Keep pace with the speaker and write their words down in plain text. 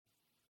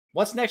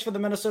What's next for the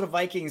Minnesota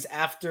Vikings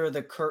after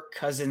the Kirk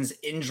Cousins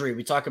injury?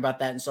 We talk about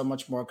that and so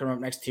much more coming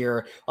up next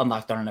here on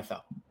Locked On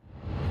NFL.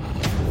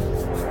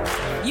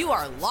 You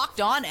are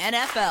Locked On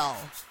NFL,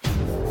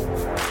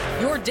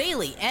 your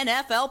daily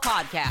NFL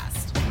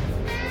podcast.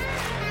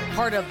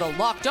 Part of the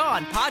Locked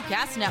On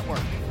Podcast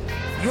Network,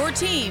 your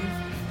team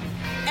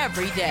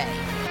every day.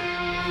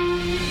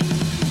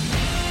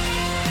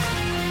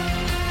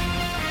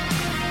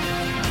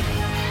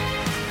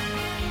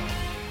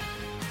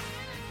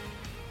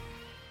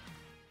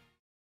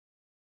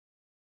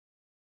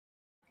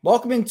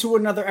 Welcome into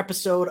another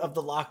episode of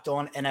the Locked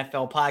On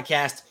NFL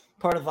podcast,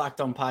 part of the Locked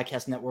On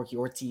Podcast Network,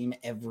 your team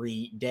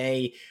every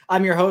day.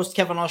 I'm your host,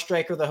 Kevin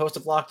Oestreicher, the host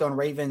of Locked On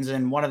Ravens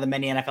and one of the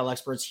many NFL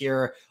experts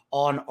here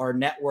on our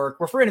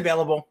network. We're free and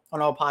available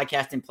on all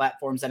podcasting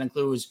platforms. That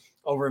includes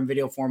over in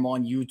video form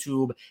on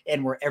YouTube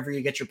and wherever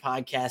you get your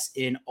podcasts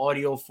in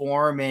audio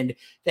form. And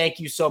thank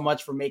you so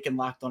much for making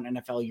Locked On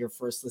NFL your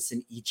first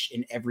listen each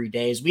and every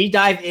day as we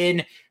dive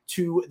in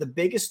to the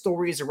biggest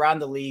stories around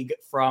the league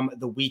from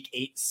the Week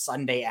 8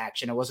 Sunday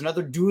action. It was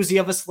another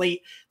doozy of a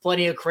slate,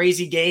 plenty of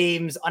crazy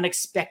games,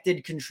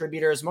 unexpected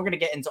contributors. And we're going to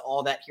get into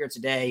all that here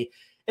today.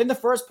 In the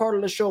first part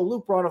of the show,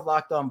 Luke Braun of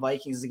Locked On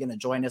Vikings is going to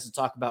join us to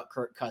talk about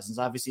Kirk Cousins.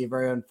 Obviously, a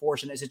very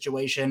unfortunate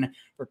situation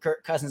for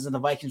Kirk Cousins and the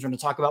Vikings. We're going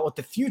to talk about what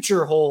the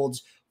future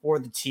holds for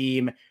the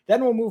team.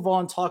 Then we'll move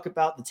on, talk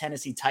about the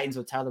Tennessee Titans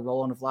with Tyler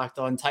Rowland of Locked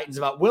On Titans,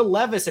 about Will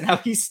Levis and how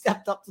he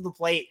stepped up to the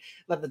plate,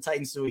 led the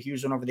Titans to a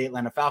huge one over the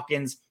Atlanta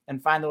Falcons.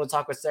 And finally, we'll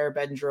talk with Sarah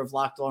Bedinger of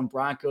Locked On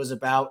Broncos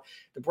about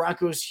the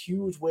Broncos'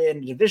 huge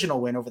win,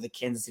 divisional win over the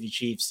Kansas City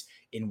Chiefs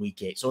in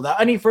Week 8. So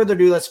without any further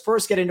ado, let's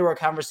first get into our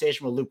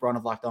conversation with Luke Braun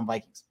of Locked On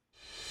Vikings.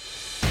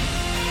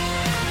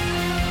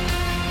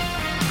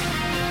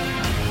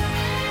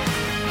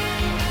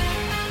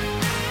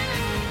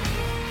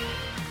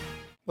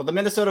 Well, the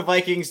Minnesota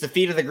Vikings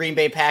defeated the Green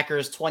Bay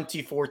Packers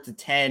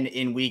 24-10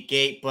 in Week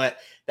 8, but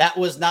that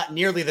was not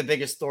nearly the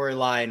biggest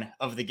storyline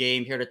of the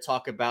game. Here to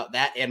talk about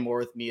that and more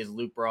with me is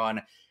Luke Braun,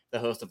 the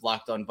host of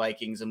Locked On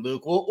Vikings. And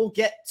Luke, we'll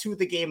get to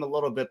the game a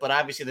little bit, but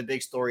obviously the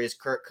big story is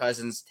Kirk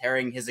Cousins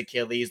tearing his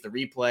Achilles. The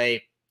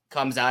replay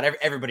comes out.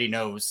 Everybody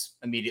knows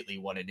immediately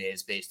what it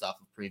is based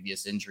off of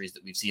previous injuries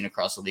that we've seen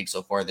across the league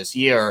so far this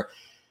year.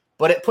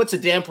 But it puts a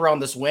damper on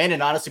this win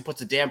and honestly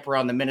puts a damper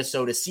on the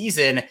Minnesota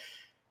season.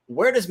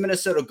 Where does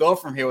Minnesota go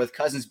from here with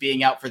Cousins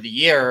being out for the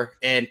year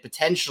and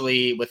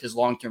potentially with his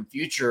long-term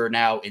future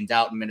now in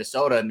doubt in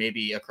Minnesota and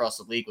maybe across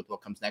the league with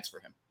what comes next for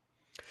him?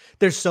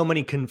 There's so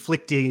many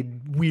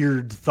conflicted,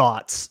 weird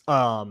thoughts,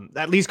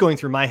 at least going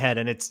through my head.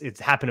 And it's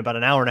happened about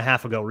an hour and a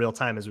half ago, real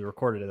time as we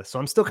recorded this. So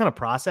I'm still kind of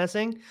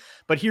processing,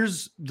 but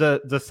here's the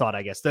thought,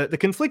 I guess. The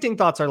conflicting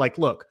thoughts are like,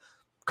 look,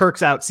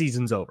 Kirk's out,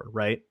 season's over,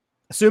 right?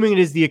 Assuming it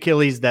is the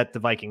Achilles that the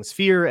Vikings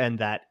fear and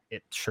that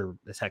it sure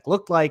as heck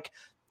looked like,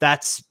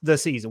 that's the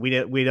season.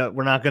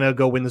 We're not going to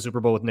go win the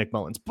Super Bowl with Nick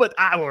Mullins, but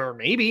or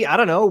maybe, I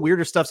don't know,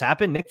 weirder stuff's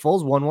happened. Nick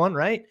Foles won one,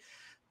 right?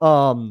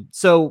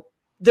 So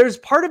there's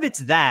part of it's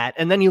that.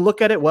 And then you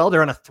look at it, well,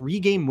 they're on a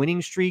 3-game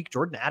winning streak.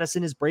 Jordan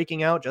Addison is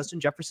breaking out. Justin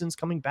Jefferson's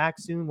coming back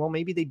soon. Well,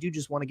 maybe they do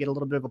just want to get a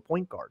little bit of a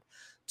point guard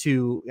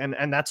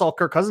and that's all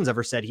Kirk Cousins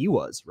ever said he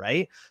was,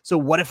 right? So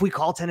what if we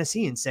call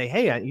Tennessee and say,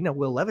 hey,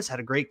 Will Levis had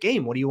a great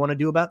game. What do you want to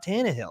do about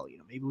Tannehill?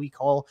 Maybe we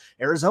call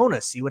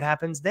Arizona, see what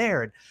happens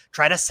there and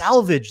try to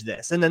salvage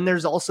this. And then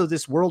there's also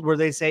this world where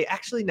they say,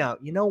 actually, now,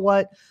 you know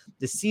what?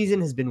 The season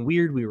has been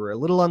weird. We were a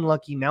little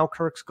unlucky. Now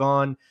Kirk's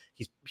gone.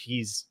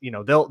 He's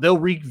they'll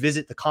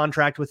revisit the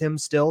contract with him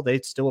still. They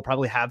still will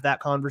probably have that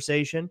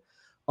conversation.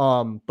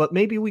 But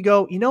maybe we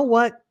go, you know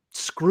what?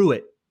 Screw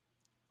it.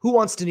 Who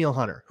wants Danielle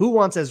Hunter? Who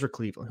wants Ezra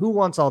Cleveland? Who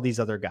wants all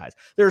these other guys?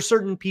 There are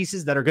certain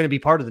pieces that are going to be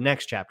part of the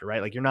next chapter,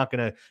 right? Like you're not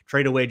going to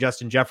trade away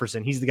Justin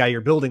Jefferson. He's the guy you're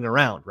building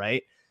around,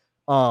 right?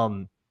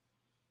 And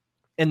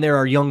there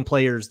are young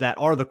players that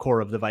are the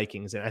core of the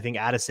Vikings. And I think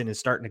Addison is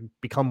starting to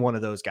become one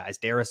of those guys.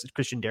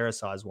 Christian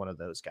Darrisaw is one of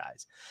those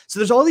guys. So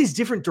there's all these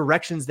different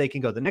directions they can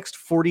go. The next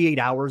 48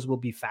 hours will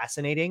be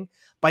fascinating.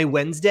 By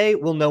Wednesday,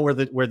 we'll know where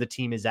the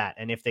team is at.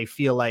 And if they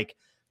feel like,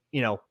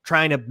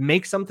 trying to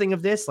make something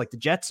of this, like the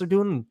Jets are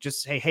doing,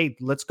 just say, hey,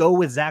 let's go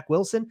with Zach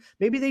Wilson.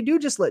 Maybe they do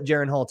just let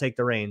Jaren Hall take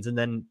the reins and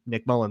then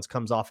Nick Mullins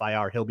comes off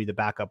IR. He'll be the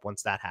backup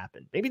once that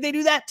happened. Maybe they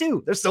do that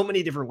too. There's so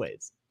many different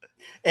ways.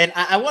 And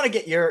I want to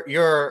get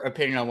your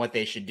opinion on what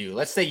they should do.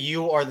 Let's say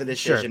you are the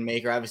decision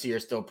maker. Obviously, you're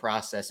still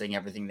processing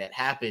everything that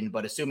happened,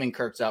 but assuming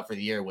Kirk's out for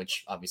the year,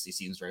 which obviously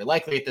seems very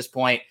likely at this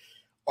point,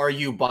 are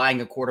you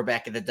buying a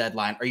quarterback at the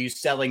deadline? Are you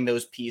selling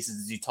those pieces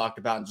as you talked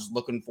about and just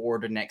looking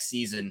forward to next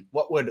season?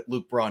 What would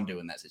Luke Braun do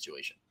in that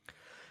situation?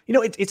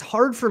 It's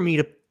hard for me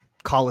to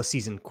call a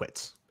season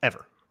quits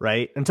ever,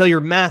 right? Until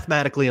you're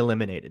mathematically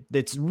eliminated.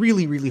 It's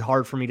really, really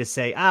hard for me to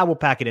say, we'll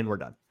pack it in, we're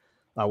done.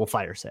 We'll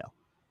fire sale.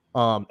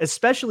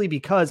 Especially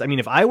because,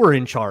 if I were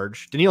in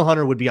charge, Danielle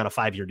Hunter would be on a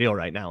 5-year deal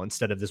right now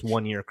instead of this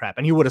 1-year crap.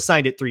 And he would have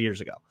signed it 3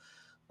 years ago.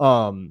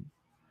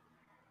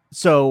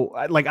 So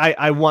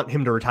I want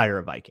him to retire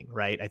a Viking,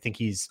 right? I think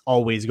he's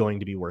always going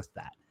to be worth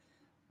that.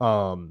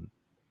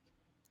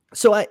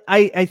 So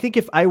I think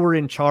if I were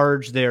in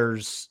charge,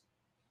 there's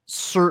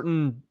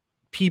certain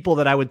people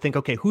that I would think,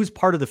 okay, who's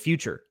part of the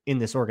future in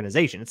this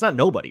organization? It's not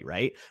nobody,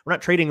 right? We're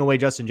not trading away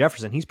Justin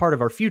Jefferson. He's part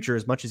of our future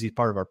as much as he's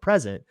part of our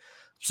present.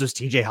 It's just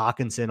TJ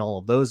Hawkinson, all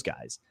of those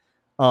guys.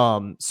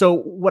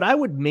 So what I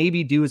would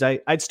maybe do is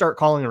I'd start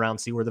calling around,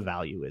 see where the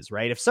value is,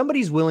 right? If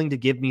somebody's willing to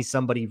give me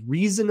somebody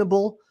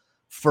reasonable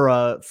for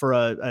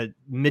a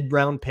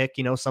mid-round pick,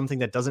 something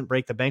that doesn't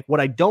break the bank,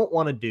 what I don't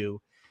want to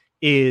do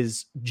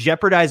is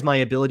jeopardize my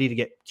ability to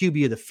get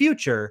QB of the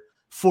future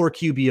for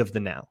QB of the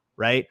now,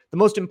 right? The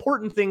most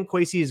important thing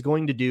Kwesi is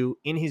going to do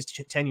in his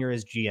tenure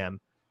as GM,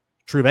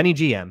 true of any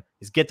GM,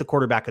 is get the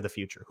quarterback of the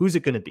future. Who's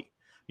it going to be?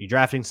 Are you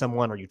drafting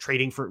someone? Are you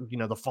trading for,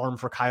 the farm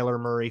for Kyler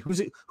Murray?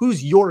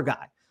 Who's your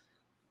guy?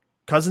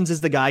 Cousins is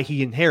the guy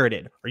he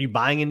inherited. Are you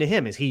buying into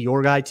him? Is he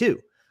your guy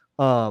too?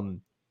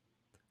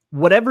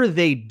 Whatever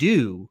they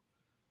do,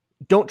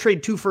 don't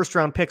trade 2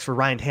 first-round picks for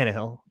Ryan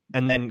Tannehill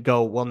and then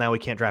go, well, now we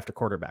can't draft a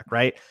quarterback,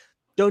 right?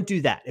 Don't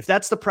do that. If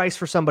that's the price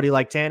for somebody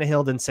like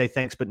Tannehill, then say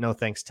thanks, but no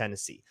thanks,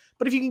 Tennessee.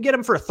 But if you can get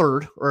him for a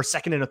third or a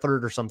second and a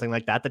third or something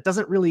like that, that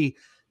doesn't really,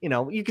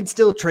 you can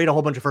still trade a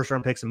whole bunch of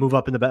first-round picks and move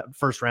up in the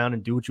first round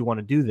and do what you want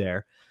to do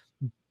there,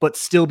 but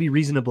still be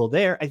reasonable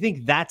there. I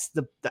think that's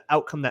the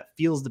outcome that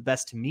feels the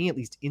best to me, at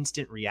least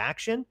instant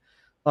reaction.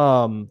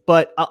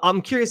 But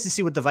I'm curious to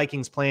see what the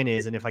Vikings plan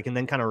is. And if I can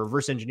then kind of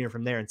reverse engineer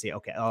from there and say,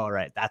 okay, all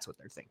right, that's what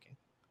they're thinking.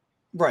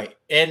 Right.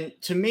 And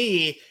to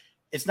me,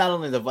 it's not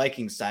only the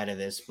Vikings side of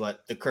this,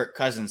 but the Kirk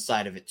Cousins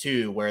side of it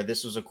too, where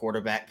this was a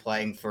quarterback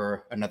playing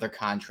for another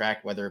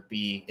contract, whether it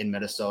be in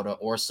Minnesota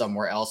or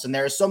somewhere else. And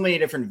there are so many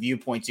different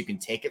viewpoints you can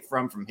take it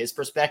from his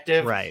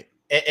perspective. Right.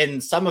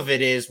 And some of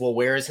it is, well,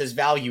 where is his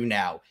value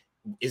now?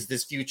 Is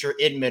this future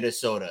in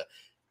Minnesota?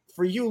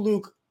 For you,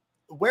 Luke,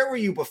 where were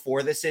you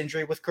before this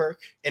injury with Kirk?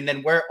 And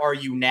then where are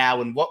you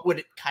now? And what would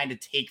it kind of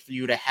take for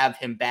you to have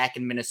him back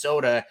in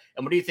Minnesota?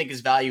 And what do you think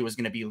his value is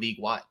going to be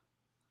league-wide?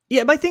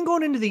 Yeah, my thing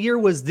going into the year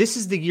was this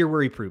is the year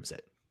where he proves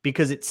it,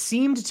 because it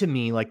seemed to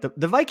me like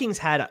the Vikings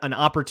had an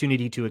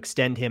opportunity to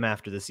extend him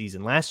after the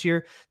season last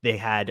year. They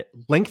had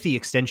lengthy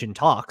extension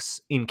talks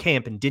in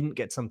camp and didn't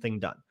get something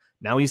done.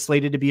 Now he's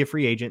slated to be a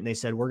free agent, and they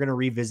said, we're going to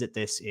revisit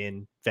this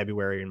in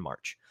February and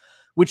March,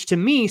 which to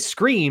me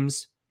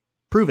screams,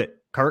 prove it,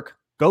 Kirk.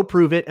 Go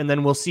prove it, and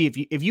then we'll see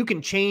if you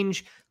can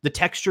change the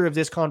texture of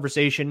this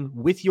conversation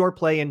with your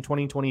play in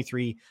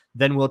 2023,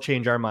 then we'll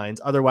change our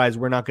minds. Otherwise,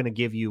 we're not going to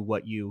give you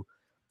what you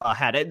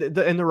had.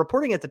 And the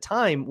reporting at the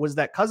time was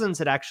that Cousins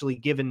had actually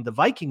given the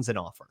Vikings an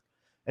offer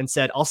and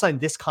said, I'll sign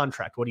this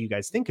contract. What do you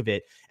guys think of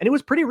it? And it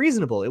was pretty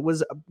reasonable. It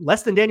was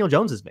less than Daniel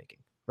Jones is making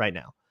right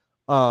now.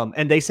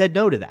 And they said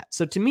no to that.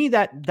 So to me,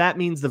 that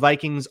means the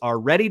Vikings are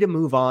ready to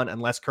move on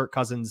unless Kirk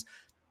Cousins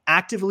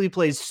actively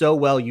plays so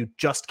well you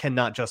just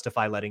cannot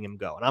justify letting him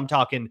go. And I'm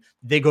talking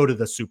they go to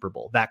the Super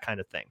Bowl, that kind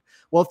of thing.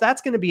 Well, if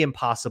that's going to be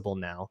impossible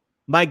now,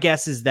 my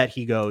guess is that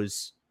he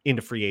goes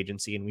into free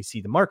agency and we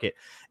see the market.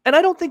 And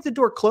I don't think the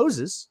door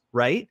closes,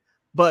 right?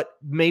 But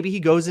maybe he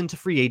goes into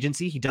free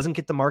agency. He doesn't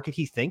get the market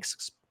he thinks.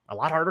 It's a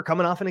lot harder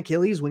coming off an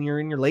Achilles when you're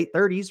in your late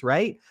 30s,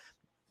 right?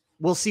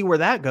 We'll see where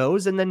that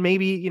goes. And then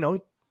maybe,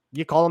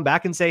 you call him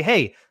back and say,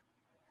 hey,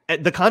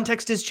 the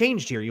context has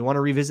changed here. You want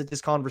to revisit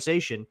this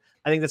conversation?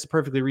 I think that's a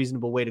perfectly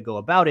reasonable way to go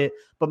about it.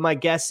 But my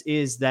guess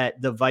is that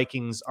the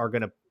Vikings are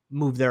going to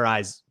move their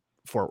eyes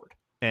forward,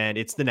 and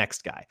it's the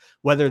next guy.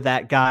 Whether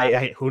that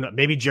guy, who knows,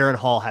 maybe Jaron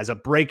Hall has a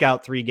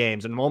breakout 3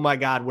 games, and oh my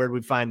God, where did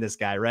we find this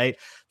guy, right?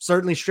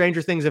 Certainly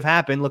stranger things have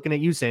happened looking at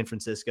you, San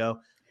Francisco.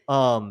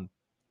 So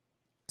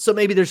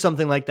maybe there's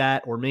something like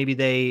that, or maybe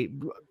they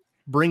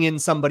bring in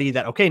somebody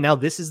that, okay, now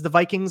this is the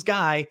Vikings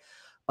guy.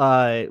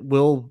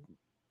 We'll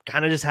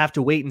kind of just have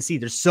to wait and see.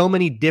 There's so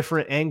many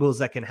different angles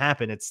that can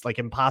happen. It's like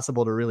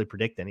impossible to really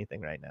predict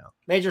anything right now.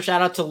 Major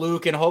shout out to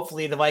Luke, and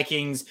hopefully the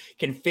Vikings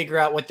can figure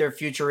out what their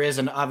future is,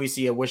 and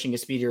obviously wishing a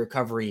speedy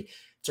recovery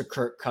to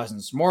Kirk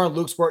Cousins. More on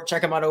Luke's work,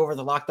 check him out over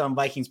the Locked On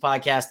Vikings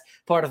podcast,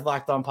 part of the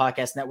Locked On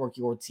Podcast Network,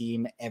 your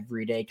team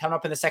every day. Coming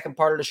up in the second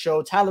part of the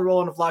show, Tyler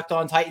Rowland of Locked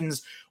On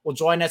Titans will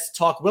join us to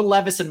talk Will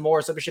Levis and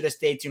more, so be sure to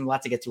stay tuned.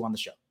 Lots to get to on the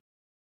show.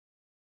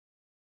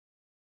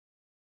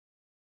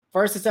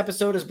 First, this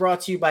episode is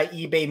brought to you by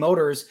eBay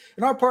Motors.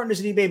 And our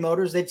partners at eBay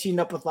Motors, they've teamed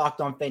up with Locked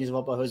On Fantasy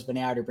Football host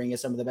Benay to bring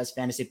us some of the best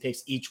fantasy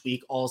picks each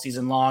week, all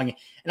season long.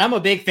 And I'm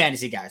a big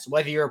fantasy guy, so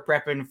whether you're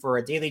prepping for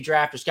a daily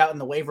draft or scouting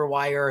the waiver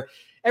wire,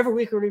 every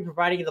week we're going to be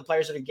providing you the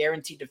players that are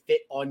guaranteed to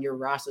fit on your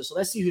roster. So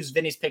let's see who's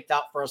Vinny's picked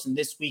out for us in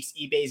this week's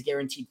eBay's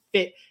Guaranteed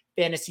Fit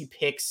Fantasy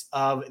Picks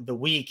of the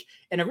Week.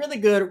 And a really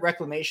good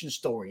reclamation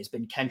story has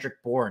been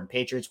Kendrick Bourne,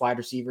 Patriots wide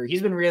receiver.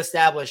 He's been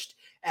reestablished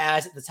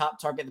as the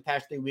top target the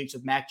past 3 weeks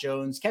with Mac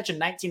Jones, catching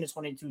 19 to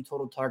 22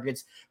 total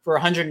targets for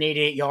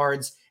 188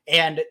 yards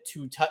and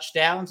 2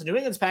 touchdowns. New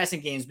England's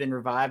passing game has been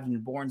revived,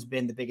 and Bourne's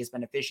been the biggest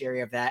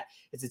beneficiary of that.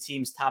 It's the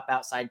team's top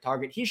outside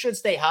target. He should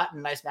stay hot in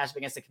a nice matchup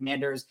against the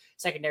Commanders,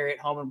 secondary at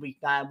home in Week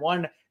 9,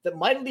 one that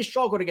mightily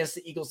struggled against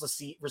the Eagles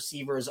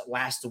receivers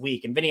last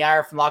week. And Vinny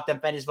Iyer from Locked On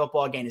Fantasy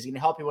Football, again, is going to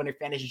help you win your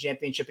fantasy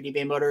championship at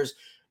eBay Motors.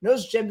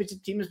 Knows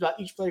championship team is about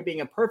each player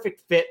being a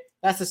perfect fit.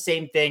 That's the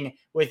same thing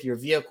with your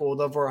vehicle.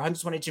 With over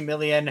 122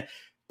 million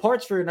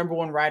parts for your number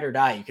one ride or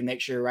die. You can make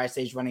sure your ride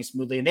stays running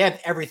smoothly, and they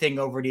have everything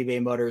over at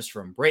eBay Motors,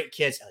 from brake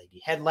kits, LED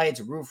headlights,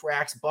 roof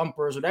racks,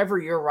 bumpers, whatever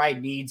your ride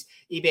needs.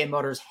 eBay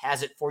Motors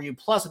has it for you.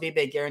 Plus, with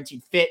eBay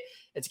Guaranteed Fit,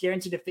 it's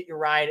guaranteed to fit your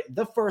ride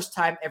the first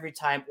time, every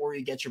time, or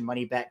you get your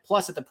money back.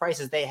 Plus, at the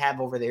prices they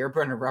have over there, you're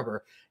burning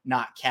rubber,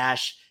 not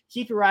cash.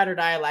 Keep your ride or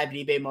die alive at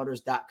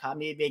ebaymotors.com.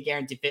 eBay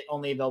Guaranteed Fit,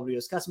 only available to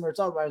U.S. customers.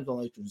 All riders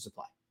only to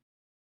supply.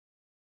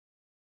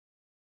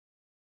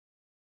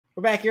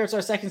 We're back here. It's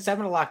our second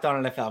segment of Locked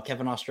On NFL.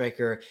 Kevin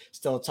Ostraker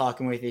still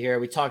talking with you here.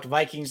 We talked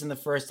Vikings in the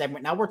first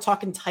segment. Now we're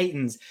talking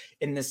Titans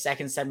in the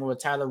second segment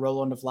with Tyler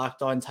Rowland of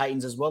Locked On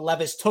Titans as well.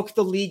 Levis took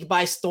the league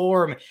by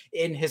storm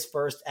in his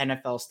first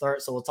NFL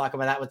start. So we'll talk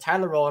about that with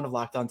Tyler Rowland of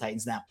Locked On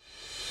Titans now.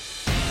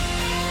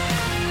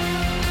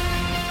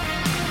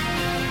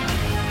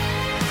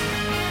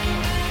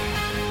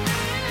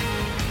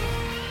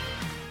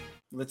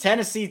 The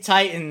Tennessee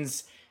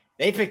Titans,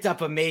 they picked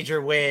up a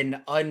major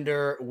win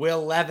under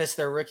Will Levis,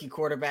 their rookie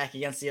quarterback,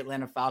 against the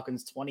Atlanta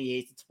Falcons,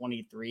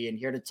 28-23. And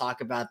here to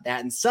talk about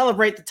that and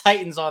celebrate the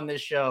Titans on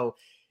this show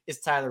is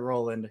Tyler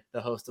Rowland,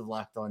 the host of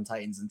Locked On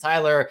Titans. And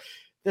Tyler,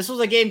 this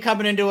was a game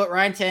coming into it.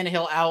 Ryan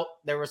Tannehill out.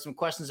 There were some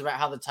questions about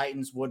how the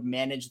Titans would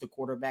manage the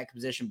quarterback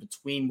position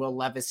between Will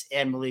Levis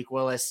and Malik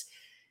Willis.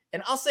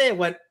 And I'll say it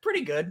went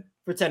pretty good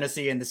for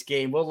Tennessee in this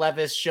game. Will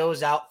Levis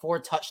shows out 4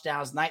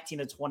 touchdowns,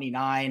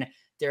 19-29.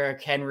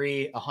 Derrick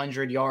Henry,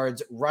 100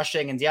 yards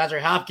rushing, and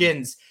DeAndre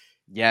Hopkins,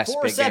 4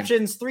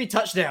 receptions, 3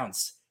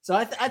 touchdowns. So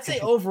I'd say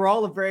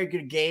overall a very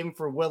good game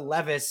for Will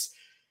Levis.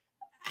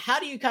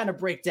 How do you kind of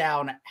break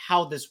down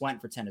how this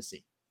went for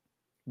Tennessee?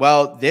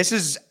 Well, this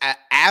is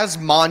as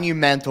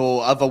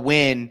monumental of a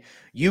win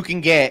you can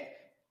get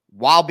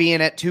while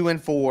being at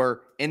 2-4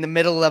 in the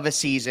middle of a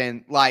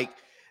season. Like,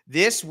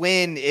 this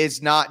win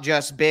is not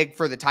just big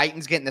for the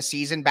Titans getting the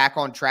season back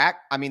on track.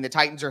 I mean, the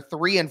Titans are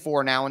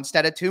 3-4 now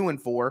instead of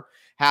 2-4.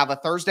 Have a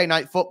Thursday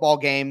night football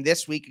game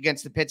this week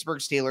against the Pittsburgh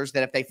Steelers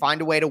that if they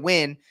find a way to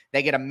win,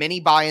 they get a mini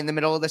bye in the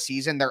middle of the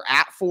season. They're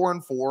at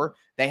 4-4.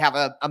 They have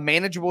a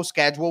manageable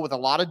schedule with a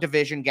lot of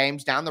division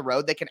games down the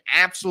road. They can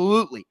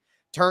absolutely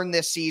turn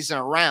this season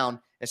around,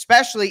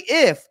 especially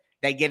if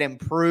they get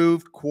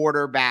improved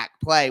quarterback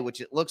play,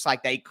 which it looks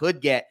like they could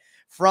get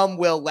from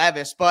Will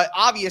Levis. But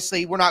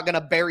obviously, we're not going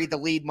to bury the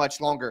lead much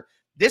longer.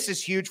 This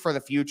is huge for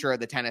the future of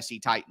the Tennessee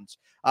Titans.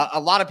 A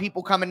lot of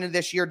people coming into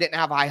this year didn't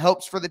have high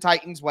hopes for the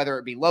Titans, whether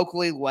it be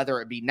locally,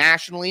 whether it be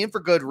nationally, and for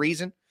good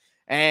reason.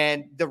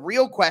 And the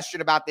real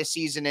question about this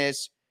season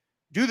is,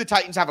 do the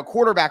Titans have a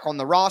quarterback on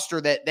the roster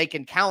that they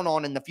can count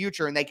on in the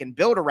future and they can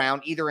build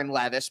around, either in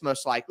Levis,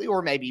 most likely,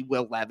 or maybe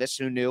Will Levis,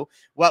 who knew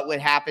what would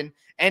happen.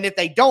 And if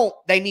they don't,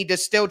 they need to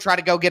still try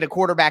to go get a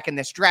quarterback in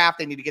this draft.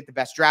 They need to get the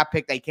best draft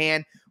pick they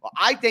can. Well,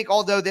 I think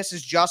although this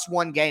is just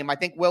one game, I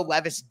think Will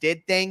Levis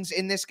did things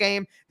in this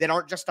game that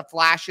aren't just a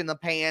flash in the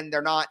pan.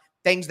 They're not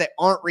things that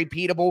aren't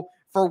repeatable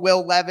for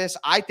Will Levis.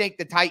 I think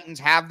the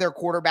Titans have their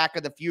quarterback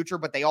of the future,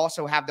 but they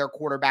also have their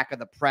quarterback of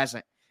the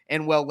present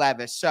in Will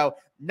Levis. So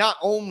not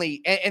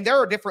only, and there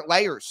are different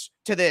layers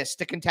to this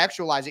to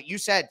contextualize it. You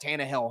said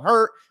Tannehill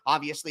hurt.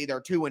 Obviously, they're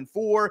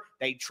 2-4.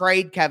 They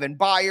trade Kevin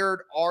Byard.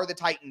 Are the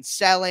Titans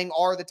selling?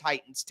 Are the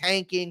Titans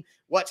tanking?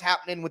 What's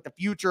happening with the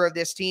future of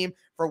this team?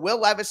 For Will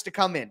Levis to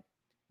come in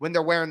when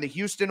they're wearing the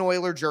Houston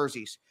Oilers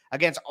jerseys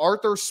against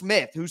Arthur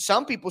Smith, who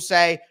some people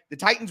say the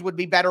Titans would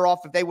be better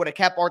off if they would have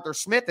kept Arthur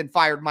Smith and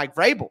fired Mike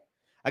Vrabel,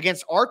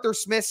 against Arthur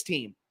Smith's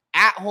team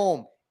at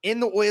home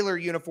in the Oiler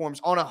uniforms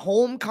on a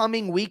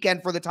homecoming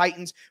weekend for the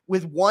Titans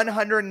with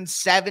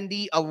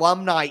 170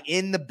 alumni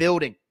in the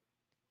building.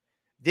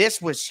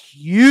 This was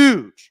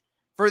huge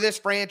for this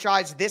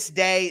franchise, this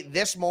day,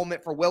 this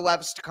moment for Will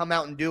Levis to come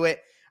out and do it.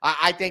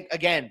 I think,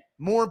 again,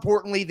 more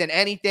importantly than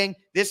anything,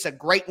 this is a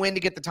great win to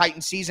get the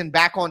Titans season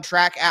back on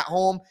track at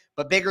home.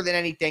 But bigger than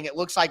anything, it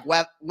looks like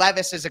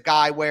Levis is a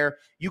guy where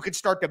you could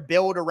start to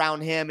build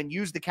around him and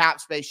use the cap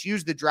space,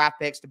 use the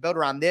draft picks to build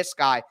around this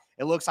guy.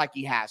 It looks like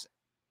he has it.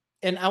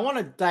 And I want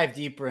to dive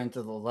deeper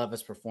into the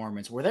Levis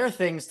performance. Were there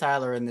things,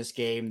 Tyler, in this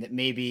game that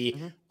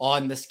maybe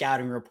on the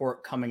scouting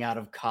report coming out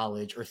of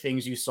college, or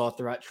things you saw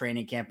throughout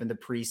training camp in the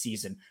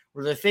preseason?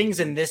 Were there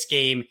things in this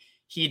game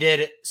he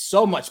did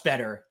so much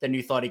better than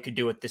you thought he could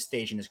do at this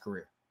stage in his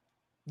career?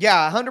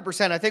 Yeah,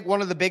 100%. I think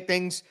one of the big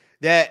things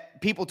that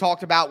people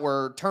talked about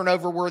were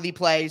turnover-worthy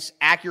plays,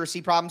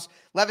 accuracy problems.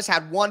 Levis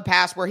had one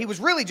pass where he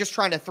was really just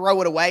trying to throw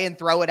it away and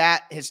throw it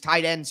at his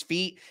tight end's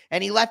feet,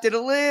 and he left it a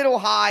little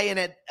high, and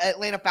an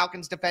Atlanta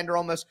Falcons defender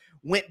almost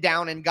went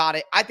down and got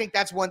it. I think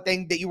that's one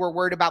thing that you were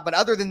worried about, but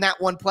other than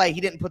that one play, he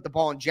didn't put the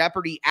ball in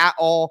jeopardy at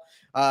all,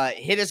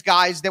 hit his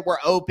guys that were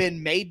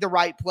open, made the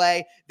right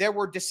play. There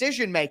were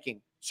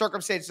decision-making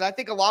circumstances I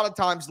think a lot of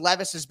times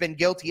Levis has been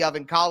guilty of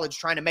in college,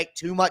 trying to make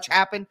too much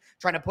happen,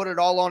 trying to put it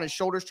all on his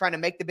shoulders, trying to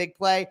make the big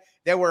play.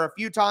 There were a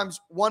few times,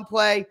 one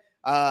play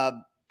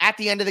at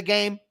the end of the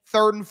game,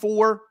 3rd and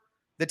 4,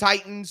 the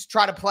Titans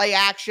try to play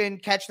action,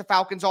 catch the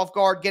Falcons off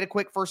guard, get a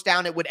quick first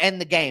down. It would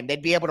end the game.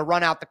 They'd be able to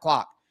run out the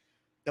clock.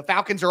 The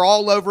Falcons are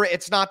all over it.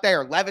 It's not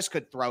there. Levis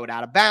could throw it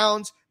out of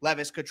bounds,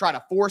 Levis could try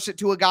to force it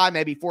to a guy,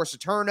 maybe force a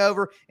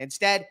turnover.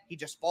 Instead, he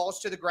just falls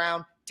to the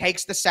ground,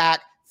 takes the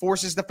sack,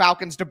 forces the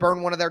Falcons to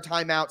burn one of their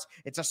timeouts.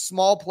 It's a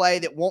small play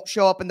that won't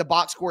show up in the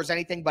box score as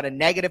anything but a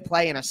negative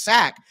play and a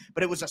sack,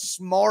 but it was a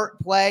smart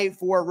play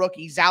for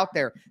rookies out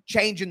there,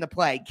 changing the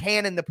play,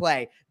 canning the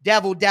play,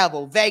 devil,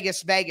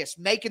 Vegas,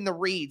 making the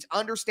reads,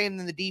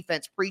 understanding the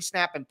defense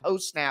pre-snap and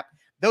post-snap.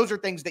 Those are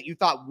things that you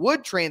thought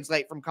would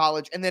translate from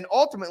college. And then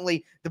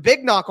ultimately, the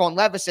big knock on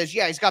Levis is,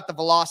 yeah, he's got the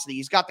velocity.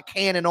 He's got the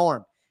cannon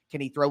arm. Can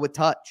he throw with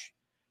touch?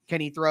 Can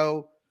he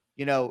throw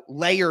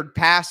layered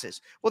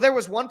passes? Well, there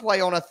was one play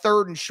on a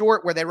 3rd and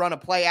short where they run a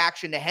play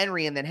action to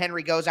Henry, and then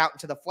Henry goes out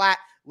into the flat.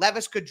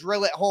 Levis could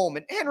drill it home,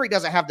 and Henry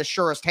doesn't have the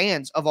surest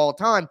hands of all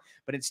time,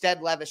 but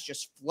instead Levis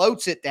just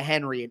floats it to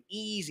Henry, an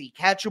easy,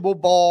 catchable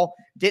ball,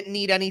 didn't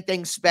need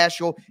anything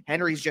special.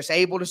 Henry's just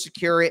able to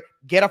secure it,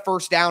 get a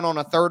first down on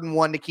a 3rd and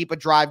 1 to keep a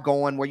drive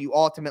going where you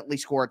ultimately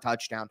score a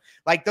touchdown.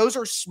 Like, those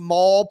are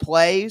small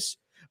plays,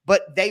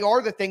 but they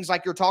are the things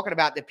like you're talking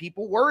about that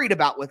people worried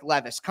about with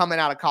Levis coming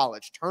out of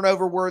college.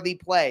 Turnover-worthy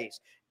plays,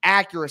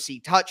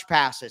 accuracy, touch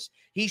passes.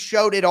 He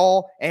showed it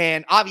all,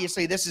 and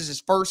obviously this is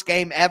his first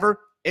game ever.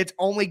 It's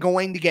only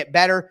going to get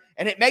better,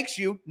 and it makes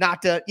you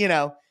not to,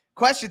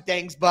 question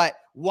things, but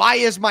why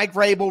is Mike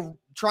Vrabel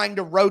trying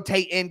to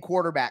rotate in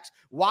quarterbacks?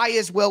 Why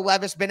has Will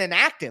Levis been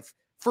inactive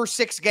for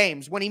 6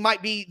 games when he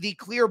might be the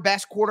clear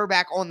best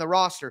quarterback on the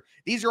roster?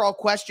 These are all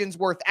questions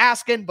worth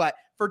asking, but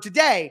for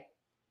today,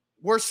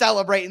 we're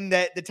celebrating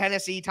that the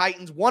Tennessee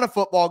Titans won a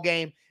football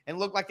game and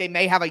look like they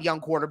may have a young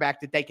quarterback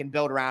that they can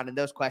build around. And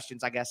those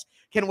questions, I guess,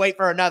 can wait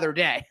for another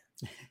day.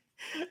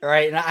 All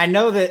right. And I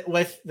know that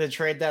with the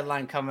trade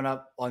deadline coming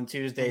up on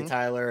Tuesday,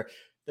 Tyler,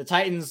 the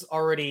Titans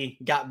already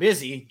got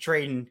busy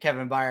trading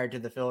Kevin Byard to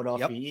the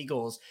Philadelphia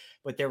Eagles,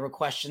 but there were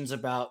questions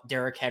about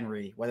Derrick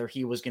Henry, whether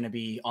he was going to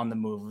be on the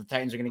move. The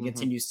Titans are going to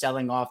continue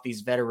selling off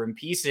these veteran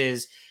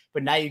pieces,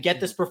 but now you get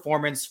this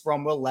performance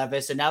from Will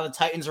Levis, and now the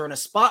Titans are in a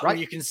spot where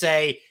you can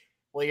say,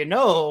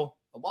 well,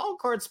 a wild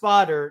card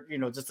spot or,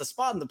 just a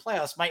spot in the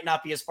playoffs might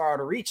not be as far out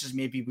of reach as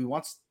maybe we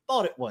once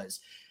thought it was.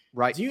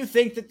 Right. Do you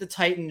think that the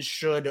Titans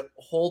should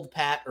hold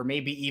pat or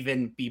maybe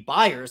even be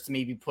buyers to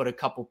maybe put a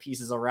couple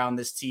pieces around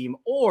this team,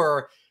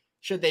 or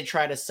should they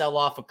try to sell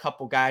off a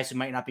couple guys who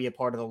might not be a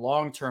part of the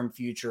long-term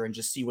future and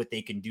just see what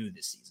they can do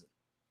this season?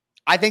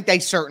 I think they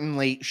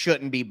certainly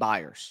shouldn't be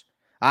buyers.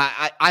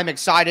 I'm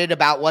excited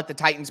about what the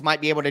Titans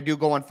might be able to do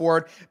going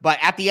forward. But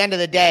at the end of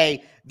the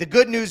day, the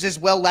good news is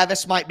Will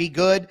Levis might be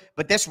good,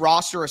 but this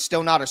roster is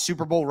still not a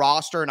Super Bowl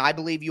roster. And I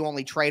believe you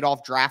only trade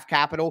off draft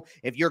capital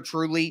if you're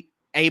truly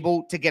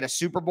able to get a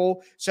Super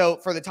Bowl. So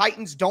for the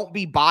Titans, don't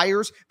be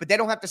buyers, but they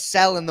don't have to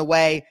sell in the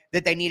way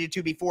that they needed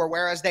to before.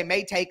 Whereas they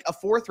may take a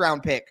 4th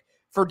round pick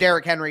for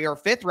Derrick Henry or a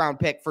 5th round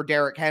pick for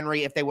Derrick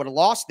Henry if they would have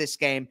lost this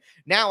game.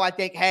 Now I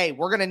think, hey,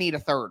 we're going to need a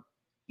 3rd.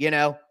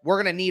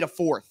 We're going to need a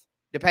 4th.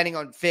 Depending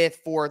on 5th,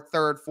 4th,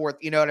 3rd, 4th,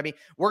 you know what I mean?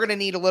 We're going to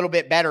need a little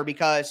bit better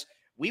because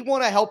we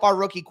want to help our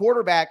rookie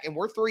quarterback, and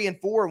we're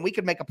 3-4, and we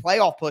could make a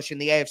playoff push in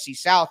the AFC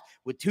South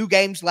with 2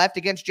 games left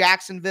against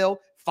Jacksonville,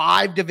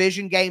 5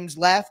 division games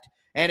left,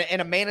 and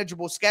a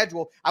manageable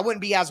schedule. I wouldn't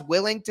be as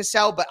willing to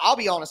sell, but I'll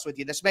be honest with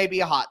you. This may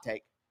be a hot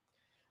take.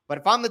 But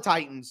if I'm the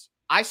Titans,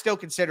 I still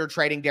consider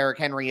trading Derrick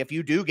Henry if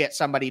you do get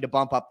somebody to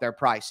bump up their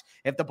price.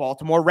 If the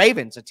Baltimore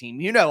Ravens, a team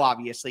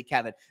obviously,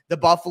 Kevin, the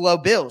Buffalo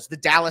Bills, the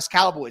Dallas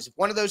Cowboys, if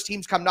one of those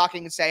teams come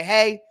knocking and say,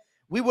 hey,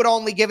 we would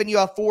only given you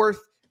a 4th,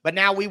 but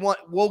now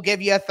we'll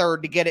give you a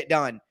 3rd to get it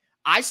done.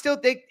 I still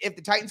think if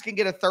the Titans can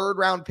get a 3rd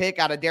round pick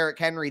out of Derrick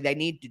Henry, they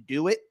need to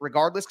do it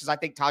regardless, because I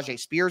think Tajay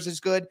Spears is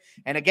good.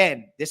 And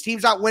again, this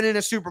team's not winning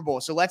a Super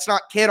Bowl, so let's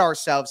not kid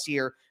ourselves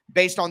here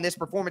based on this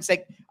performance.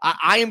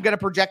 I am going to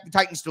project the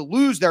Titans to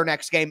lose their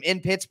next game in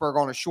Pittsburgh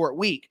on a short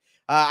week.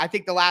 I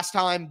think the last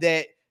time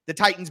that the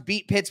Titans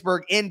beat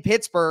Pittsburgh in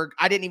Pittsburgh,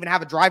 I didn't even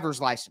have a driver's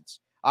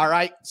license. All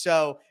right.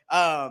 So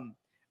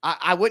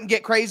I wouldn't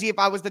get crazy if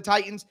I was the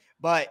Titans,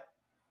 but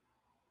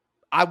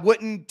I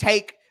wouldn't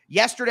take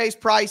yesterday's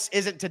price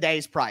isn't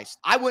today's price.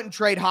 I wouldn't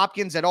trade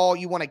Hopkins at all.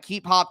 You want to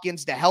keep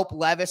Hopkins to help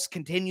Levis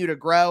continue to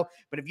grow.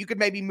 But if you could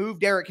maybe move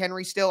Derrick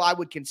Henry still, I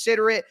would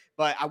consider it.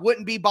 But I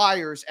wouldn't be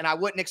buyers, and I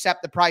wouldn't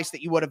accept the price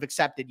that you would have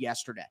accepted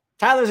yesterday.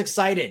 Tyler's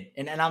excited,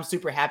 and I'm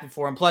super happy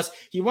for him. Plus,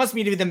 he wants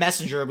me to be the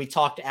messenger. We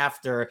talked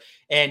after,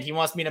 and he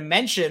wants me to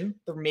mention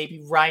the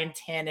maybe Ryan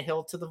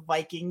Tannehill to the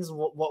Vikings.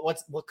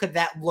 What could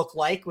that look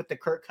like with the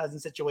Kirk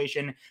Cousins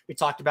situation we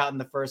talked about in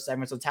the first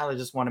segment? So Tyler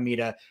just wanted me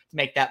to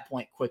make that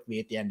point quickly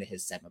at the end of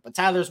his segment. But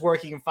Tyler's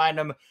work, you can find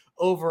him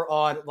over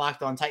on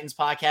Locked On Titans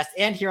podcast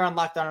and here on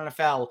Locked On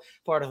NFL,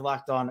 part of the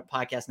Locked On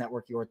Podcast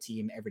Network, your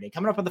team every day.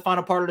 Coming up in the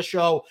final part of the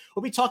show,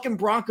 we'll be talking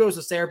Broncos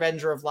with Sarah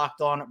Benger of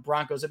Locked On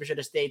Broncos. Be sure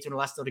to stay tuned.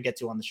 Lots still to get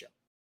to on the show.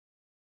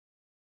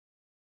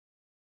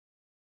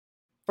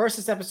 First,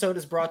 this episode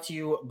is brought to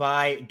you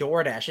by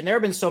DoorDash. And there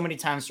have been so many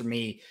times for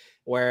me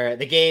where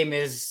the game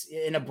is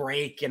in a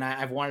break and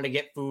I've wanted to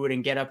get food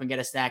and get up and get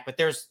a snack, but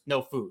there's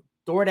no food.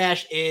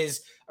 DoorDash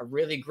is a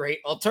really great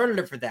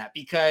alternative for that,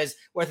 because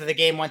whether the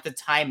game went to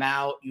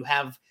timeout, you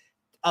have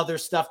other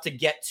stuff to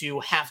get to.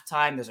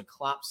 Halftime, there's a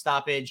clock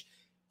stoppage.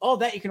 All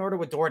that you can order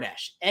with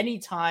DoorDash.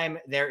 Anytime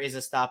there is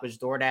a stoppage,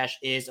 DoorDash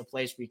is a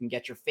place where you can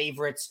get your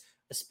favorites,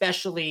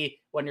 especially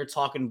when you're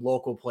talking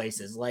local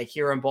places. Like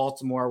here in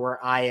Baltimore,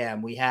 where I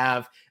am, we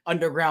have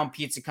Underground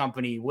Pizza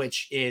Company,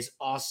 which is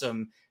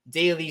awesome.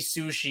 Daily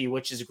Sushi,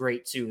 which is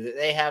great too.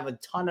 They have a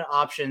ton of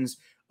options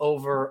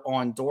over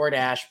on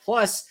DoorDash.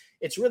 Plus,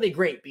 it's really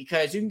great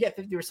because you can get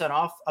 50%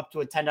 off up to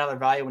a $10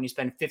 value when you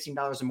spend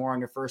 $15 or more on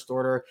your first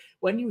order.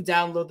 When you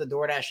download the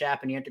DoorDash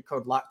app and you enter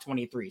code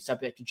LOCK23,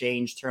 subject to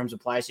change, terms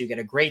apply. So you get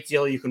a great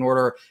deal. You can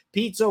order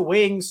pizza,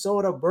 wings,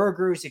 soda,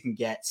 burgers. You can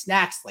get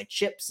snacks like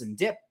chips and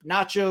dip,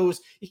 nachos.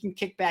 You can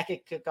kick back and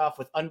kick off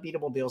with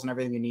unbeatable deals and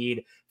everything you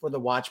need for the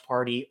watch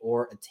party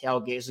or a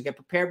tailgate. So get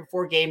prepared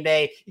before game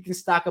day. You can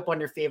stock up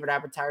on your favorite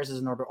advertisers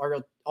and order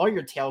all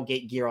your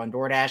tailgate gear on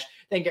DoorDash.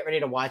 Then get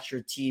ready to watch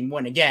your team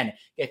win. Again,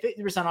 get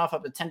 50% off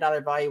up to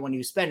 $10 value when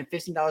you spend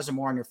 $15 or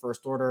more on your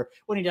first order.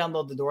 When you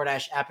download the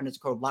DoorDash app and it's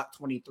code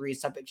LOCK23,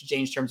 subject to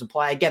change, terms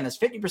apply. Again, that's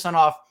 50%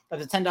 off up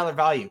to $10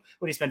 value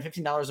when you spend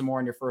 $15 or more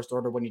on your first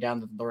order when you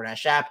download the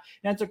DoorDash app.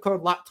 And enter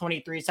code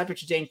LOCK23, subject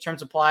to change,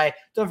 terms apply.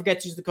 Don't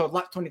forget to use the code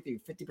LOCK23,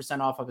 50%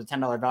 off up to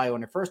 $10 value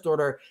on your first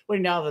order when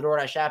you download the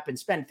DoorDash app and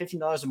spend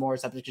 $15 or more,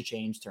 subject to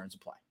change, terms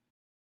apply.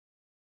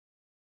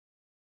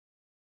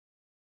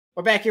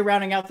 We're back here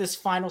rounding out this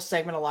final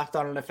segment of Locked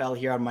On NFL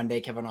here on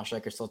Monday. Kevin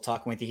Oestreicher still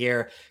talking with you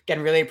here.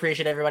 Again, really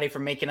appreciate everybody for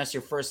making us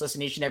your first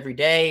listen each and every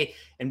day.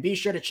 And be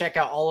sure to check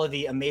out all of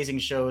the amazing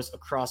shows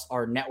across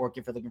our network.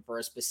 If you're looking for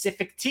a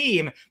specific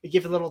team, we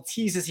give little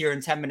teases here in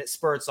 10-minute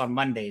spurts on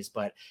Mondays,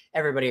 but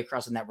everybody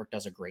across the network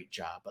does a great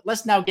job. But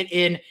let's now get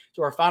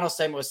into our final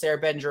segment with Sarah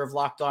Bedinger of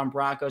Locked On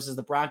Broncos as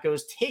the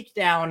Broncos take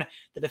down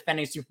the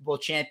defending Super Bowl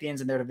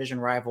champions and their division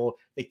rival,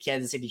 the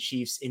Kansas City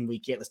Chiefs, in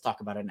Week 8. Let's talk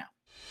about it now.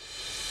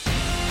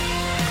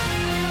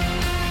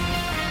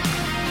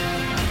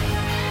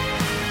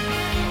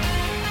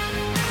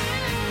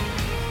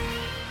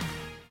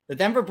 The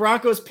Denver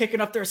Broncos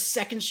picking up their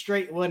second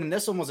straight win, and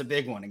this one was a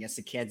big one against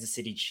the Kansas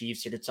City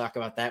Chiefs. Here to talk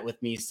about that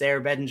with me,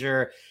 Sarah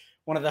Bedinger,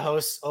 one of the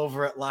hosts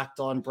over at Locked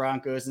On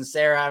Broncos. And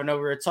Sarah, I know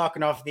we were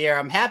talking off the air.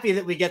 I'm happy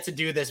that we get to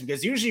do this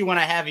because usually when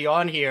I have you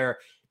on here,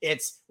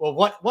 it's, well,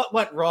 what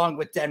went wrong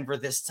with Denver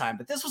this time?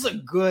 But this was a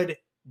good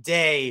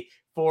day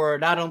for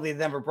not only the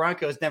Denver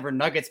Broncos, Denver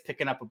Nuggets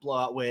picking up a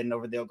blowout win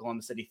over the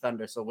Oklahoma City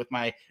Thunder. So with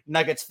my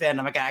Nuggets fan,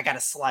 I'm like, I got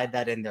to slide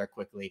that in there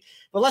quickly.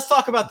 But let's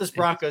talk about this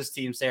Broncos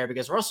team, Sarah,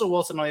 because Russell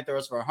Wilson only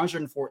throws for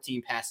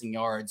 114 passing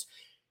yards,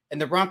 and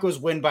the Broncos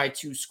win by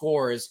 2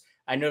 scores.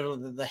 I know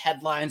the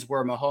headlines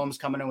were Mahomes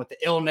coming in with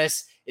the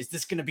illness. Is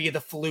this going to be the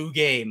flu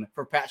game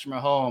for Patrick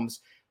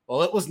Mahomes?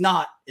 Well, it was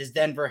not, as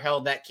Denver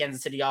held that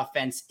Kansas City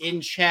offense in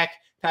check.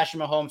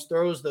 Patrick Mahomes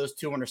throws those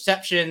 2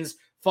 interceptions,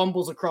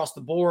 fumbles across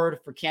the board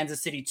for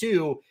Kansas City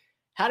too.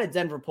 How did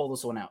Denver pull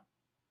this one out?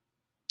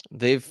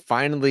 They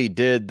finally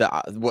did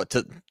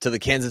to the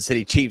Kansas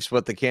City Chiefs,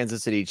 what the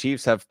Kansas City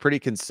Chiefs have pretty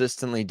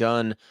consistently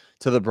done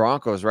to the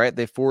Broncos, right?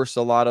 They force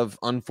a lot of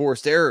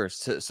unforced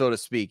errors, so to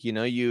speak. You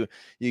know, you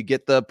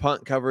get the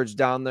punt coverage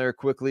down there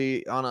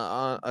quickly on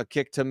a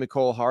kick to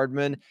Mecole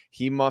Hardman.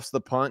 He muffs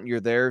the punt. You're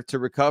there to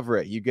recover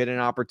it. You get an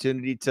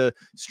opportunity to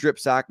strip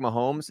sack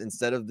Mahomes.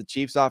 Instead of the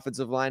Chiefs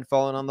offensive line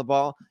falling on the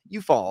ball,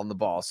 you fall on the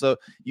ball. So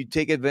you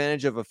take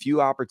advantage of a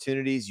few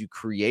opportunities. You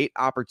create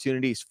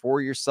opportunities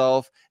for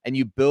yourself, and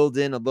you build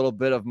in a little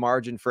bit of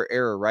margin for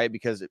error, right?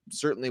 Because it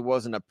certainly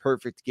wasn't a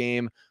perfect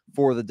game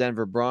for the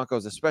Denver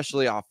Broncos,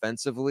 especially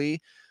offensively.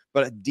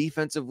 But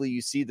defensively,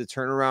 you see the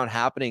turnaround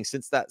happening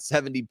since that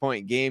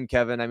 70-point game,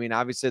 Kevin. I mean,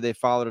 obviously, they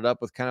followed it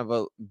up with kind of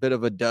a bit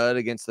of a dud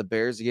against the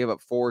Bears. They gave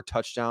up 4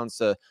 touchdowns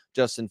to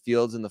Justin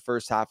Fields in the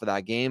first half of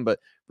that game. But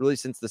really,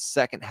 since the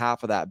second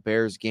half of that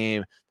Bears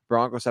game, the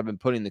Broncos have been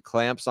putting the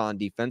clamps on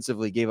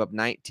defensively, gave up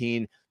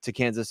 19 to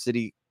Kansas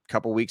City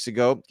couple weeks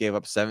ago, gave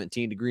up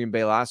 17 to Green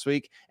Bay last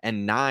week,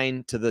 and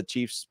 9 to the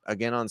Chiefs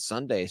again on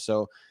Sunday.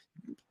 So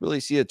really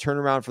see a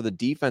turnaround for the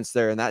defense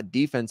there, and that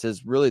defense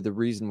is really the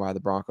reason why the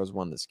Broncos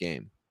won this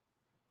game.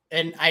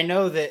 And I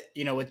know that,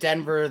 you know, with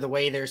Denver, the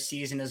way their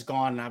season has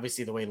gone, and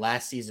obviously the way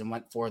last season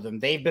went for them,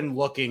 they've been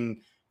looking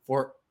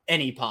for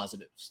any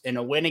positives. And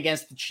a win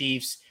against the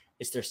Chiefs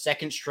is their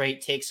second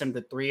straight, takes them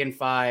to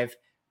 3-5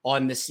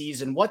 on the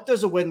season. What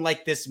does a win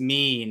like this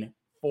mean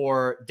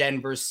for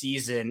Denver's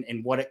season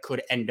and what it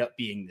could end up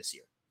being this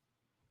year?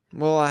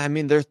 Well, I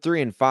mean, they're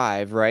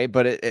 3-5, right?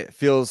 But it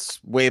feels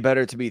way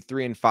better to be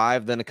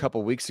 3-5 than a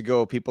couple weeks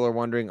ago. People are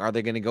wondering, are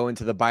they going to go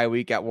into the bye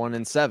week at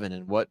 1-7?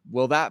 And what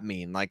will that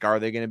mean? Like, are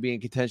they going to be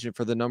in contention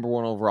for the number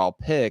 1 overall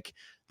pick?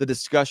 The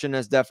discussion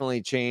has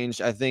definitely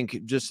changed. I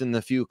think just in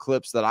the few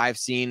clips that I've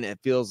seen, it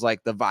feels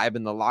like the vibe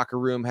in the locker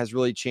room has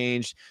really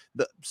changed.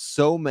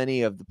 So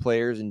many of the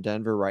players in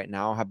Denver right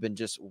now have been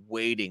just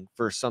waiting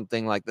for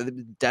something like that. They've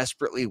been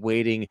desperately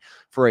waiting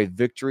for a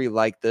victory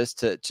like this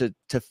to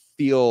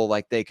feel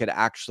like they could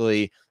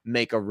actually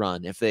make a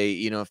run if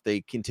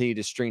they continue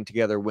to string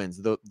together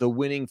wins. The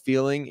winning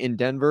feeling in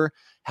Denver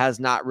has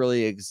not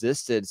really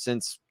existed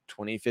since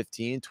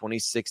 2015,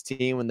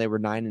 2016, when they were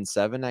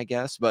 9-7, I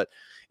guess. But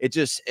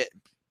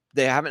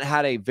they haven't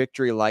had a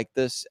victory like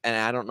this, and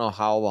I don't know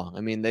how long.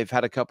 I mean, they've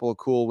had a couple of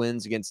cool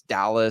wins against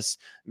Dallas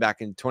back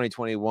in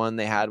 2021.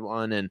 They had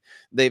one, and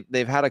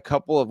they've had a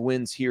couple of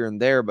wins here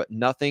and there, but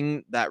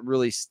nothing that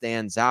really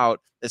stands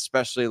out,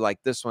 especially like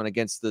this one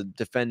against the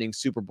defending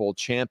Super Bowl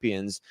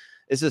champions.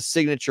 It's a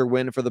signature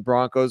win for the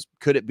Broncos.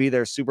 Could it be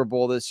their Super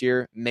Bowl this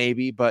year?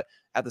 Maybe, but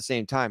at the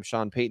same time,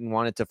 Sean Payton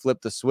wanted to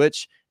flip the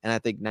switch, and I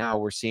think now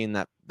we're seeing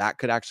that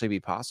could actually be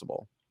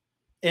possible.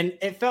 And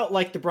it felt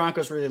like the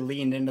Broncos really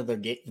leaned into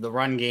the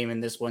run game in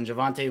this one.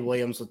 Javonte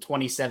Williams with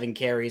 27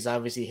 carries.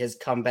 Obviously, his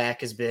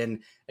comeback has been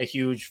a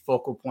huge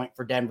focal point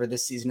for Denver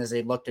this season as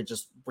they look to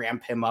just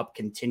ramp him up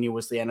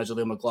continuously. I know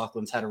Jaleel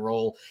McLaughlin's had a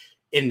role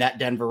in that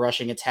Denver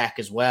rushing attack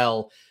as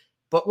well.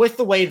 But with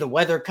the way the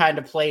weather kind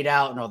of played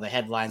out and all the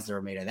headlines that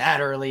were made of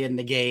that early in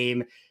the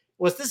game,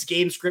 was this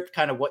game script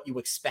kind of what you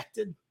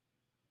expected?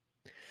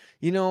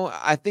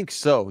 I think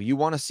so. You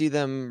want to see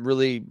them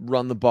really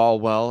run the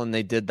ball well, and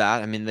they did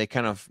that. I mean, they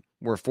kind of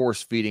were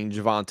force feeding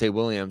Javonte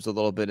Williams a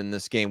little bit in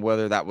this game,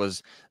 whether that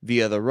was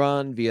via the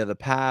run, via the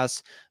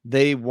pass.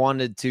 They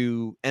wanted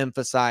to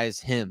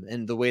emphasize him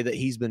and the way that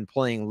he's been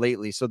playing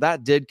lately. So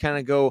that did kind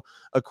of go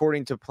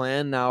according to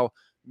plan. Now,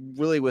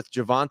 really with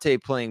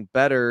Javonte playing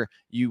better,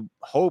 you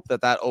hope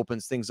that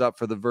opens things up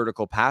for the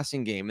vertical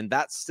passing game. And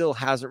that still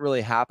hasn't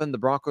really happened. The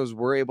Broncos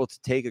were able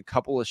to take a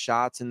couple of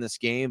shots in this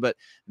game, but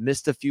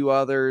missed a few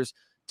others.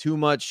 Too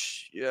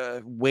much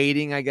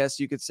waiting, I guess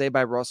you could say,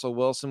 by Russell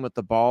Wilson with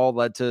the ball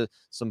led to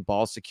some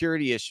ball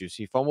security issues.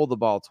 He fumbled the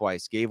ball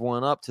twice, gave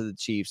one up to the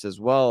Chiefs as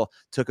well,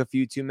 took a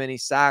few too many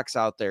sacks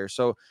out there.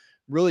 So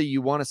really,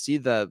 you want to see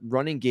the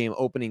running game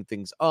opening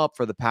things up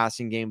for the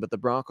passing game, but the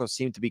Broncos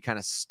seem to be kind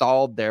of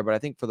stalled there. But I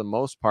think for the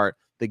most part,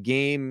 the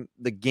game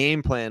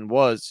plan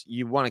was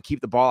you want to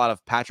keep the ball out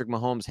of Patrick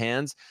Mahomes'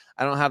 hands.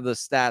 I don't have the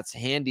stats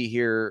handy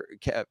here,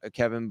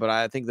 Kevin, but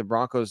I think the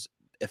Broncos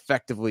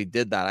effectively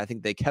did that. I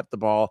think they kept the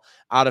ball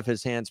out of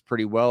his hands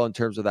pretty well in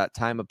terms of that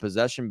time of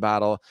possession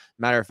battle.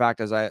 Matter of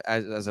fact, as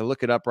I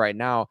look it up right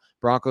now,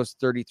 Broncos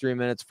 33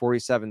 minutes,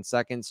 47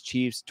 seconds,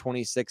 Chiefs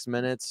 26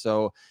 minutes.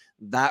 So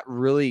that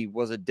really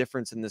was a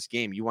difference in this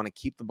game. You want to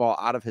keep the ball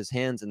out of his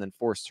hands and then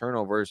force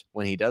turnovers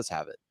when he does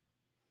have it.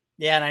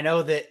 Yeah, and I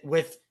know that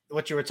with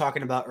what you were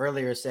talking about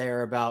earlier,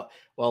 Sarah, about,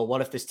 well, what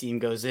if this team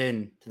goes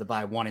in to the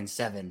bye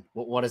 1-7?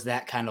 What does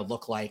that kind of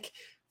look like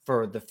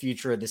for the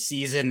future of the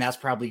season? That's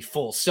probably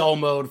full sell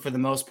mode for the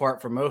most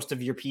part for most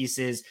of your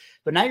pieces.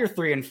 But now you're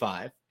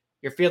 3-5.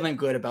 You're feeling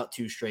good about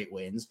 2 straight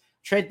wins.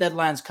 Trade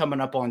deadline's coming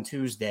up on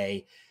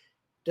Tuesday.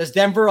 Does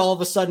Denver all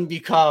of a sudden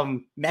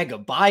become mega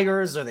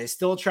buyers? Are they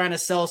still trying to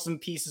sell some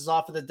pieces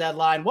off of the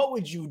deadline? What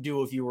would you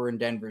do if you were in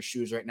Denver's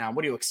shoes right now?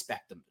 What do you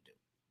expect them to do?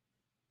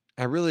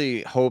 I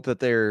really hope that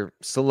they're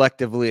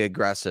selectively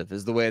aggressive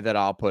is the way that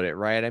I'll put it,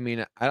 right? I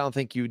mean, I don't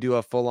think you do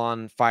a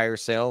full-on fire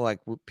sale like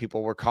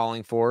people were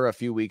calling for a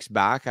few weeks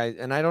back. I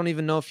don't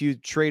even know if you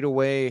trade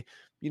away,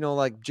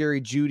 like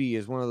Jerry Jeudy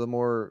is one of the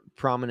more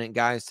prominent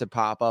guys to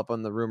pop up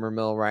on the rumor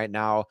mill right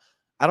now.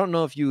 I don't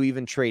know if you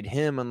even trade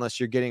him unless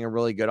you're getting a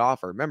really good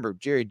offer. Remember,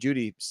 Jerry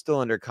Jeudy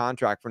still under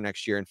contract for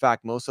next year. In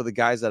fact, most of the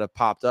guys that have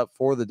popped up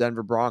for the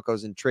Denver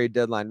Broncos in trade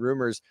deadline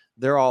rumors,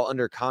 they're all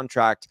under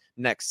contract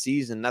next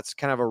season. That's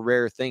kind of a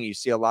rare thing. You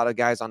see a lot of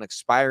guys on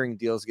expiring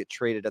deals get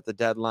traded at the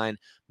deadline.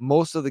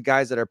 Most of the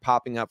guys that are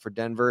popping up for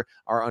Denver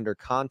are under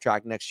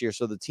contract next year.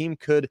 So the team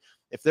could,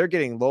 if they're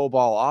getting low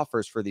ball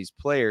offers for these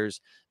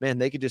players, man,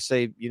 they could just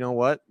say, you know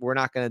what, we're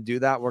not going to do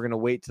that. We're going to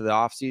wait to the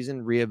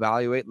offseason,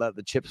 reevaluate, let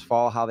the chips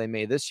fall how they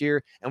may this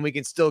year, and we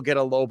can still get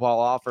a low ball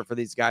offer for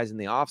these guys in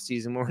the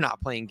offseason when we're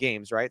not playing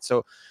games, right?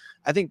 So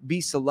I think be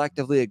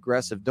selectively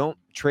aggressive. Don't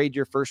trade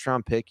your first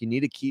round pick. You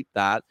need to keep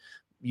that.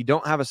 You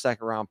don't have a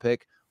second round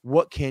pick.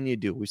 What can you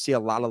do? We see a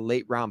lot of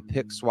late round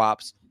pick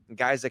swaps,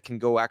 guys that can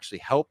go actually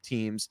help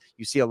teams.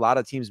 You see a lot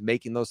of teams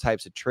making those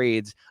types of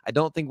trades. I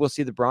don't think we'll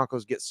see the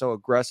Broncos get so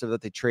aggressive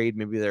that they trade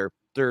maybe their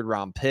 3rd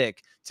round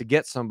pick to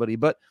get somebody.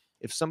 But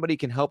if somebody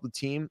can help the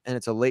team and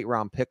it's a late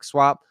round pick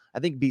swap, I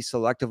think be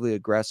selectively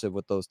aggressive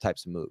with those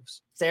types of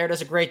moves. Sarah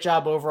does a great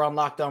job over on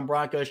Locked On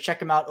Broncos.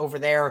 Check him out over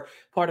there,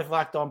 part of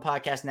Locked On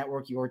Podcast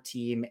Network, your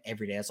team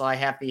every day. That's all I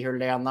have for you here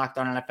today on Locked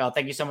On NFL.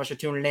 Thank you so much for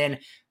tuning in.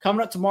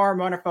 Coming up tomorrow,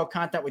 more NFL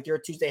content with your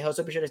Tuesday host.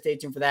 So be sure to stay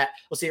tuned for that.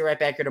 We'll see you right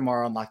back here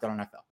tomorrow on Locked On NFL.